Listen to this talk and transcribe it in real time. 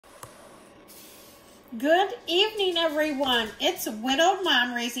Good evening, everyone. It's a widowed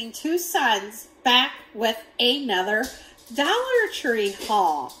mom raising two sons back with another Dollar Tree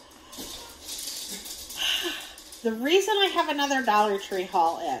haul. The reason I have another Dollar Tree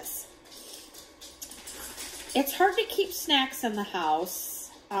haul is it's hard to keep snacks in the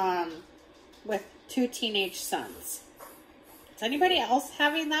house with two teenage sons. Is anybody else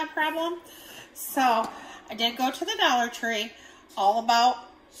having that problem? So I did go to the Dollar Tree, all about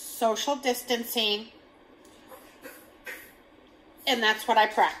social distancing. And that's what I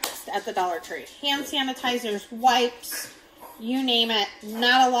practiced at the Dollar Tree. Hand sanitizers, wipes, you name it.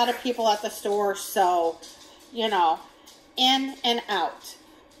 Not a lot of people at the store, so, you know, in and out.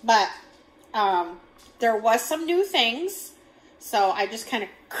 But there was some new things, so I just kind of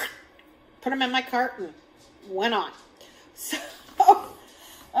put them in my cart and went on. So, oh,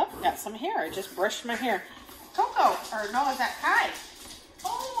 got some hair. I just brushed my hair. Coco, or no, is that Kai?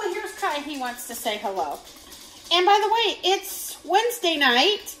 Oh, here's Kai. He wants to say hello. And by the way, it's Wednesday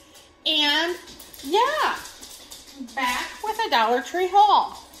night, and yeah, back with a Dollar Tree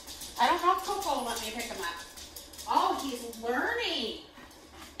haul. I don't know if Coco will let me pick him up. Oh, he's learning.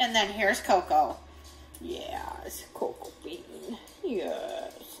 And then here's Coco. Yes, Coco Bean.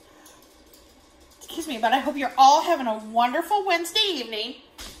 Yes. Excuse me, but I hope you're all having a wonderful Wednesday evening.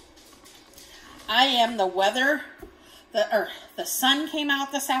 I am the sun came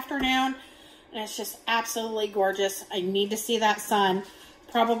out this afternoon. And it's just absolutely gorgeous. I need to see that sun.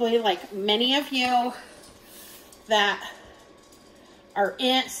 Probably like many of you that are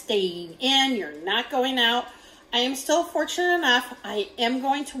staying in, you're not going out. I am still fortunate enough. I am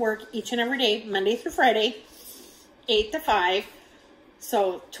going to work each and every day, Monday through Friday, 8 to 5.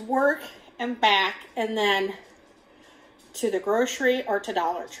 So to work and back, and then to the grocery or to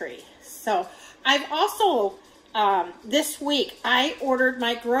Dollar Tree. So I've also... this week, I ordered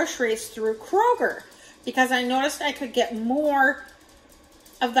my groceries through Kroger because I noticed I could get more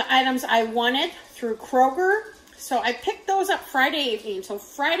of the items I wanted through Kroger. So I picked those up Friday evening. So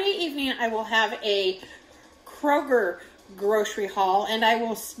Friday evening, I will have a Kroger grocery haul, and I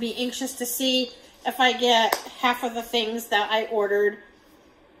will be anxious to see if I get half of the things that I ordered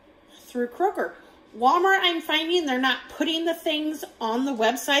through Kroger. Walmart, I'm finding they're not putting the things on the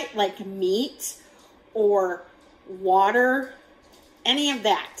website like meat or water, any of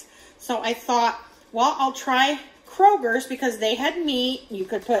that. So I thought, well, I'll try Kroger's because they had meat. You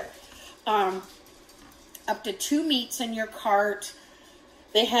could put up to 2 meats in your cart.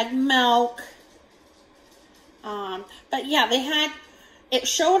 They had milk. But yeah, it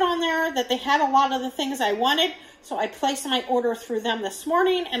showed on there that they had a lot of the things I wanted. So I placed my order through them this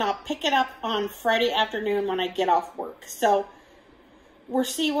morning, and I'll pick it up on Friday afternoon when I get off work. So we'll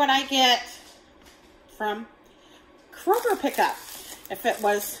see what I get from Kroger pickup, if it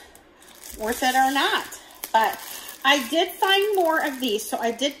was worth it or not. But I did find more of these, so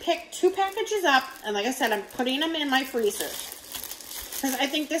I did pick 2 packages up, and like I said, I'm putting them in my freezer because I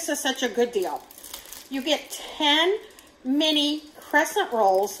think this is such a good deal. You get 10 mini crescent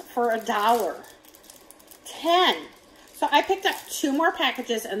rolls for $1. 10. So I picked up 2 more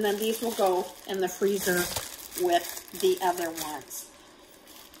packages, and then these will go in the freezer with the other ones.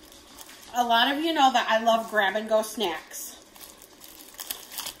 A lot of you know that I love grab-and-go snacks.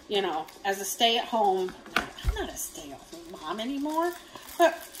 You know, as a stay-at-home, I'm not a stay-at-home mom anymore,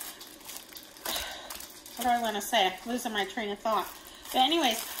 but what do I want to say? I'm losing my train of thought. But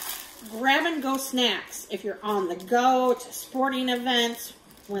anyways, grab-and-go snacks. If you're on the go to sporting events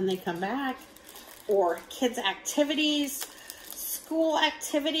when they come back, or kids' activities, school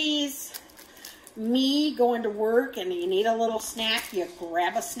activities, me going to work and you need a little snack, you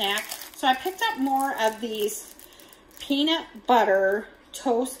grab a snack. So I picked up more of these peanut butter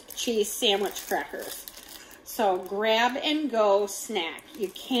toast cheese sandwich crackers. So grab and go snack. You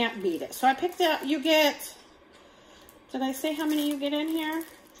can't beat it. So I picked up, you get, did I say how many you get in here?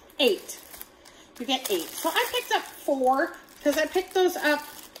 8. You get 8. So I picked up 4 because I picked those up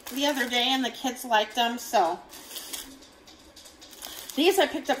the other day and the kids liked them. So these I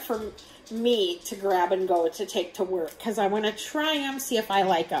picked up for me to grab and go to take to work because I want to try them, see if I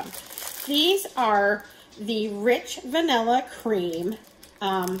like them. These are the rich vanilla cream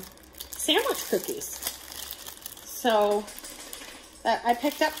sandwich cookies. So I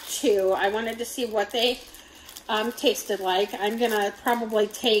picked up 2. I wanted to see what they tasted like. I'm going to probably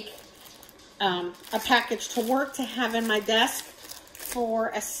take a package to work to have in my desk for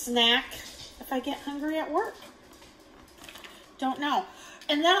a snack if I get hungry at work. Don't know.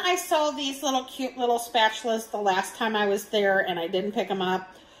 And then I saw these little cute little spatulas the last time I was there, and I didn't pick them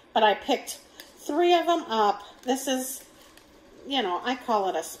up, but I picked 3 of them up. This is you know, I call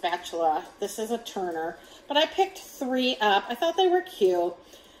it a spatula. This is a turner. But I picked 3 up. I thought they were cute.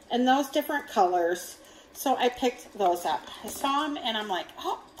 And those different colors. So I picked those up. I saw them and I'm like,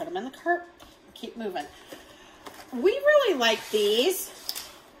 oh, put them in the cart. Keep moving. We really like these.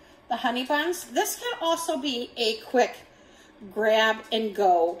 The honey buns. This can also be a quick grab and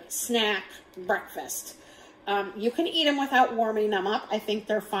go snack breakfast. You can eat them without warming them up. I think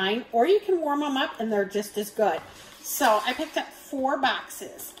they're fine. Or you can warm them up and they're just as good. So I picked up 4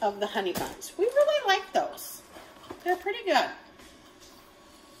 boxes of the honey buns. We really like those. They're pretty good.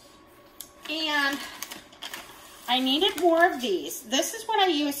 And I needed more of these. This is what I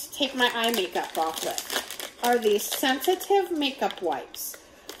use to take my eye makeup off with. Are these sensitive makeup wipes.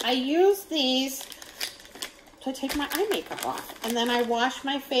 I use these to take my eye makeup off. And then I wash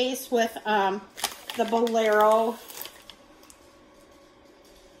my face with the Bolero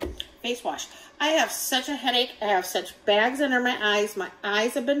face wash. I have such a headache. I have such bags under my eyes. My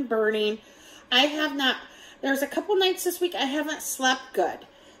eyes have been burning. I have not, there's a couple nights this week I haven't slept good.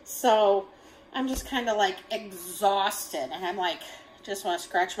 So I'm just kind of like exhausted. And I'm like, just want to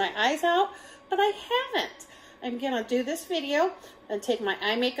scratch my eyes out. But I haven't. I'm going to do this video and take my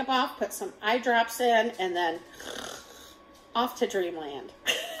eye makeup off, put some eye drops in, and then off to dreamland.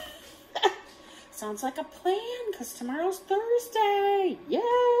 Sounds like a plan, because tomorrow's Thursday. Yay!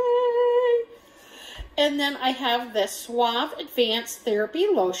 And then I have this Suave Advanced Therapy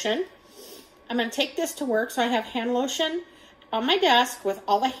Lotion. I'm going to take this to work, so I have hand lotion on my desk with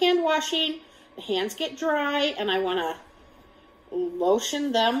all the hand washing. The hands get dry, and I want to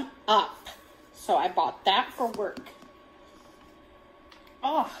lotion them up. So I bought that for work.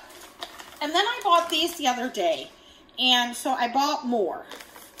 Oh, and then I bought these the other day. And so I bought more.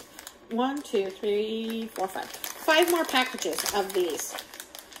 1, 2, 3, 4, 5. 5 more packages of these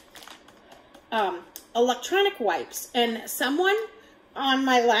electronic wipes. And someone on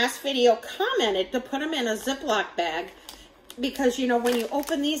my last video commented to put them in a Ziploc bag because, you know, when you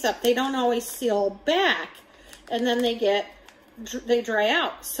open these up, they don't always seal back. And then they dry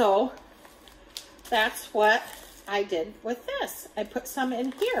out. So that's what I did with this. I put some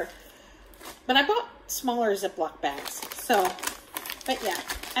in here. But I bought smaller Ziploc bags. So, but yeah,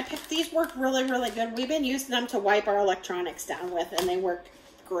 I picked these. Work really, really good. We've been using them to wipe our electronics down with, and they worked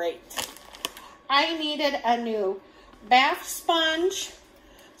great. I needed a new bath sponge,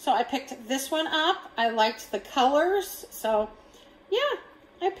 so I picked this one up. I liked the colors, so yeah,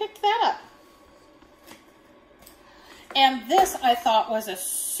 I picked that up. And this I thought was a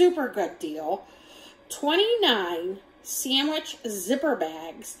super good deal. 29 sandwich zipper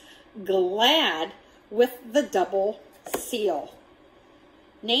bags, Glad, with the double seal.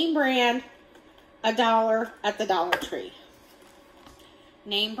 Name brand, $1 at the Dollar Tree.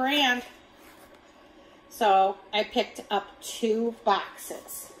 Name brand. So I picked up 2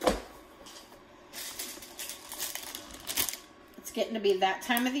 boxes. It's getting to be that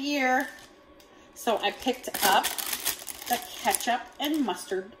time of the year. So I picked up the ketchup and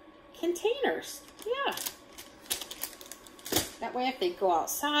mustard containers. Yeah. That way if they go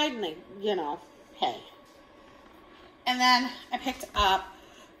outside and they, you know, hey. And then I picked up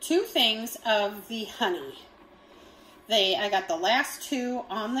 2 things of the honey. I got the last 2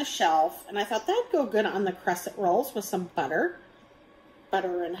 on the shelf, and I thought that'd go good on the crescent rolls with some butter.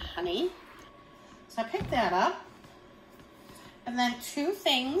 Butter and honey. So I picked that up. And then 2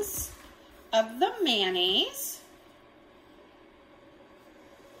 things of the mayonnaise.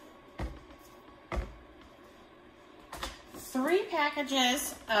 3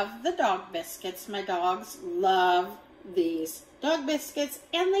 packages of the dog biscuits. My dogs love these dog biscuits,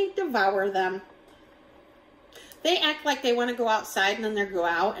 and they devour them. They act like they want to go outside and then they go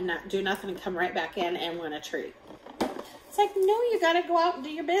out and not do nothing and come right back in and want a treat. It's like, no, you got to go out and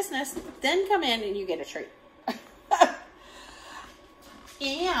do your business, then come in and you get a treat.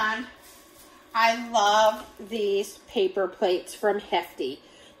 And I love these paper plates from Hefty.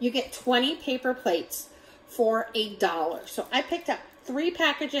 You get 20 paper plates for $1. So I picked up 3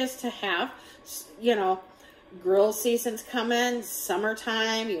 packages to have. You know, grill season's coming,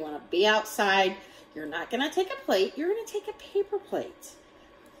 summertime, you want to be outside. You're not going to take a plate, you're going to take a paper plate.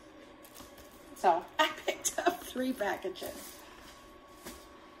 So I picked up 3 packages.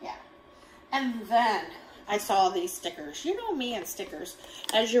 Yeah. And then I saw these stickers. You know me and stickers.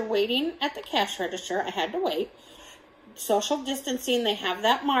 As you're waiting at the cash register, I had to wait. Social distancing, they have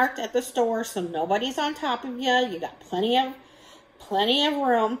that marked at the store, so nobody's on top of you. You got plenty of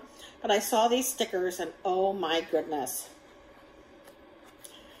room. But I saw these stickers, and oh my goodness.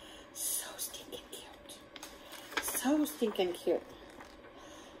 So stinking cute. So stinking cute.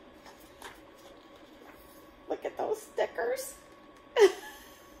 Look at those stickers.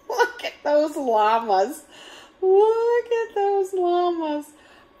 Look at those llamas. Look at those llamas.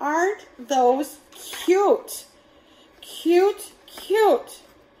 Aren't those cute? Cute, cute.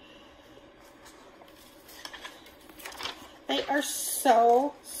 They are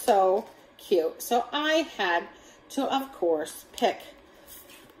so, so cute. So I had to, of course, pick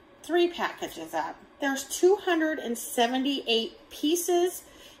 3 packages up. There's 278 pieces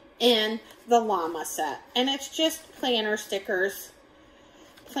in the llama set. And it's just planner stickers.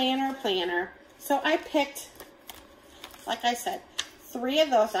 Planner. So I picked, like I said, 3 of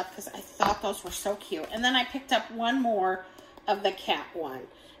those up because I thought those were so cute. And then I picked up 1 more of the cat one.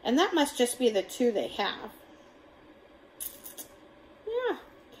 And that must just be the 2 they have. Yeah.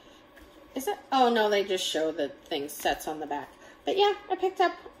 Is it? Oh, no, they just show the things, sets on the back. But yeah, I picked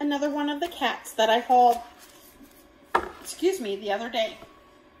up another one of the cats that I hauled, excuse me, the other day.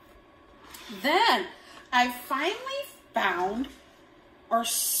 Then I finally found or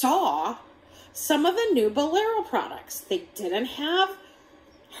saw some of the new Bolero products. They didn't have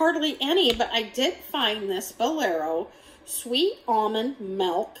hardly any, but I did find this Bolero Sweet Almond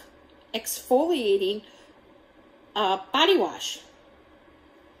Milk Exfoliating Body Wash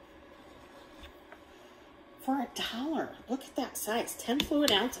for $1. Look at that size, 10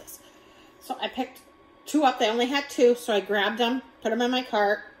 fluid ounces. So I picked 2 up. They only had 2, so I grabbed them, put them in my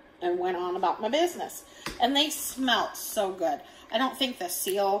cart, and went on about my business. And they smelled so good. I don't think the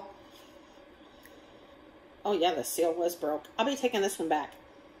seal, oh yeah, the seal was broke. I'll be taking this one back.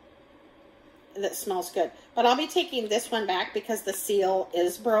 That smells good. But I'll be taking this one back because the seal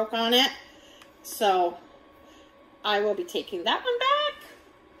is broke on it. So I will be taking that one back.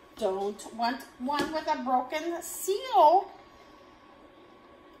 Don't want one with a broken seal.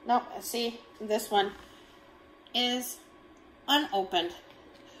 Nope, see, this one is unopened.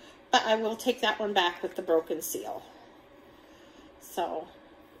 But I will take that one back with the broken seal. So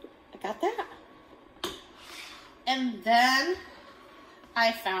I got that. And then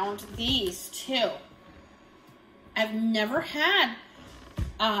I found these 2. I've never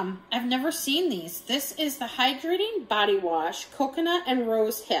seen these. This is the Hydrating Body Wash, Coconut and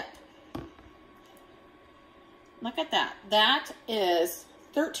Rose Hip. Look at that. That is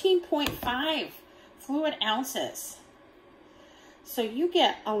 13.5 fluid ounces. So you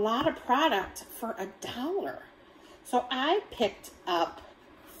get a lot of product for $1. So I picked up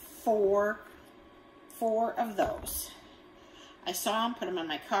 4 of those. I saw them, put them in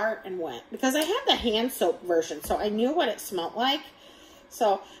my cart, and went. Because I had the hand soap version, so I knew what it smelled like.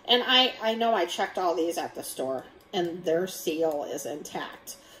 So, and I know I checked all these at the store, and their seal is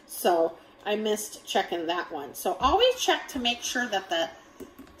intact. So I missed checking that one. So always check to make sure that the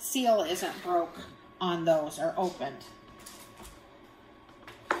seal isn't broke on those or opened.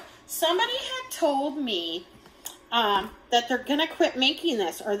 Somebody had told me that they're going to quit making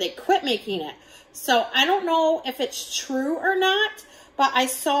this, or they quit making it. So I don't know if it's true or not, but I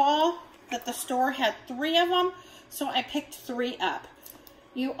saw that the store had 3 of them, so I picked 3 up.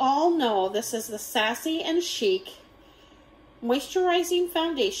 You all know this is the Sassy and Chic Moisturizing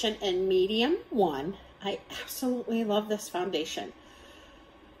Foundation in Medium 1. I absolutely love this foundation.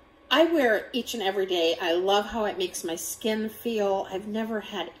 I wear it each and every day. I love how it makes my skin feel. I've never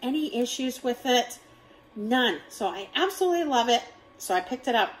had any issues with it. None. So I absolutely love it. So I picked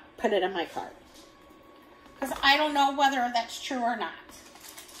it up, put it in my cart. Because I don't know whether that's true or not.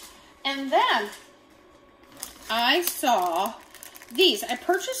 And then I saw these. I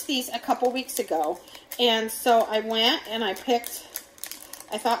purchased these a couple weeks ago. And so I went and I thought,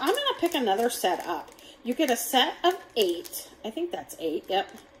 I'm going to pick another set up. You get a set of 8. I think that's 8.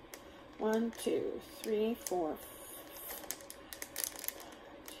 Yep. 1, 2, 3, 4.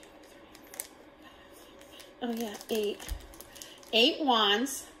 Oh yeah, 8. 8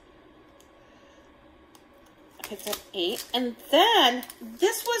 wands. I picked up 8. And then,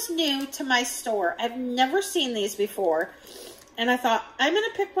 this was new to my store. I've never seen these before. And I thought, I'm going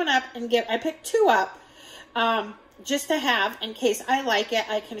to pick one up and I picked 2 up. Just to have, in case I like it,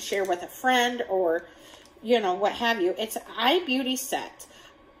 I can share with a friend or, you know, what have you. It's Eye Beauty Set.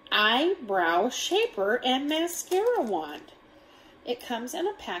 Eyebrow Shaper and Mascara Wand. It comes in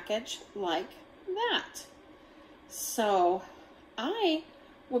a package like that. So I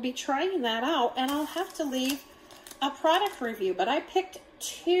will be trying that out, and I'll have to leave a product review, but I picked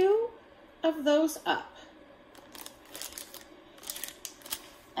 2 of those up.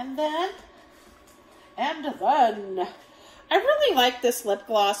 And then I really like this lip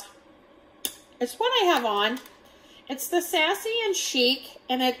gloss. It's what I have on. It's the Sassy and Chic,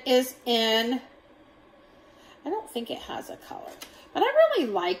 and it is in, I don't think it has a color, but I really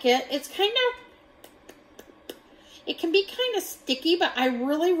like it. It's kind of, It can be kind of sticky, but I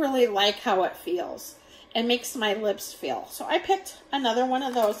really, really like how it feels. It makes my lips feel. So I picked another one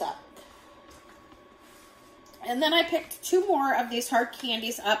of those up. And then I picked 2 more of these hard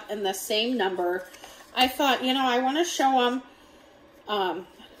candies up in the same number. I thought, you know, I want to show them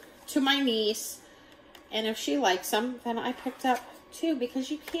to my niece. And if she likes them, then I picked up 2 because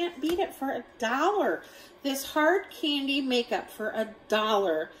you can't beat it for $1. This hard candy makeup for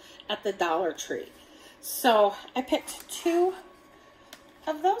 $1 at the Dollar Tree. So I picked 2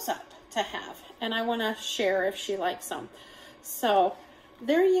 of those up to have, and I want to share if she likes them. So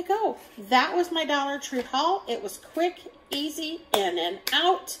there you go. That was my Dollar Tree haul. It was quick, easy, in and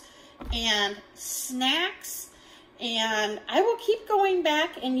out, and snacks. And I will keep going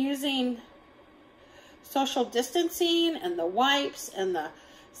back and using social distancing and the wipes and the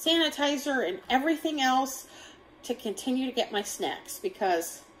sanitizer and everything else to continue to get my snacks,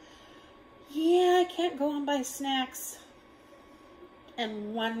 because yeah, I can't go and buy snacks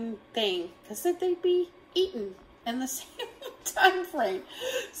and one thing, because then they'd be eaten in the same time frame.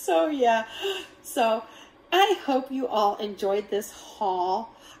 So yeah, so I hope you all enjoyed this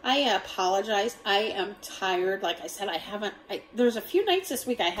haul. I apologize. I am tired. Like I said, there's a few nights this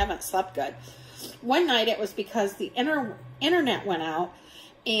week I haven't slept good. One night it was because the internet went out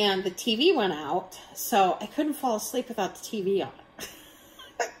and the TV went out, so I couldn't fall asleep without the TV on.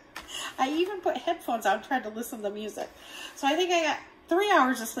 I even put headphones on, tried to listen to music. So I think I got 3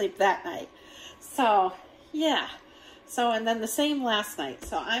 hours of sleep that night. So, yeah. So, and then the same last night.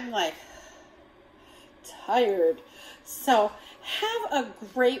 So I'm like tired. So have a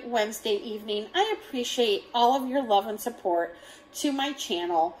great Wednesday evening. I appreciate all of your love and support to my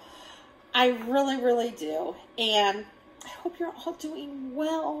channel. I really, really do. And I hope you're all doing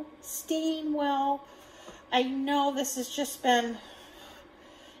well, staying well. I know this has just been,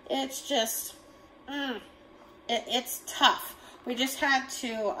 it's just, it's tough. We just had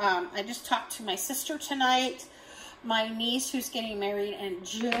to, I just talked to my sister tonight, my niece who's getting married in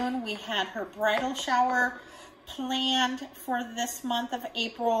June. We had her bridal shower planned for this month of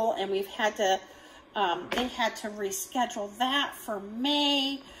April, and we've had to, they had to reschedule that for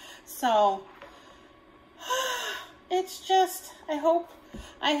May. So, it's just, I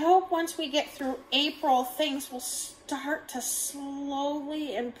hope once we get through April, things will start to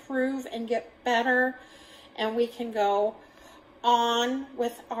slowly improve and get better, and we can go on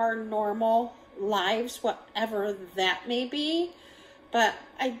with our normal lives, whatever that may be. But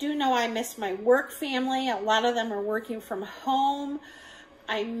I do know I miss my work family. A lot of them are working from home.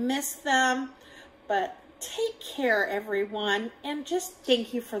 I miss them, but take care, everyone, and just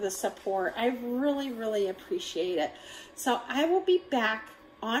thank you for the support. I really, really appreciate it. So I will be back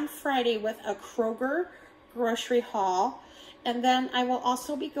on Friday with a Kroger grocery haul, and then I will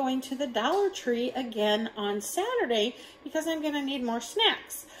also be going to the Dollar Tree again on Saturday because I'm going to need more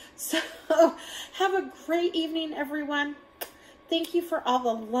snacks. So have a great evening, everyone. Thank you for all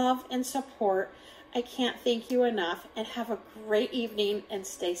the love and support. I can't thank you enough, and have a great evening and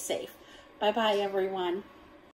stay safe. Bye-bye, everyone.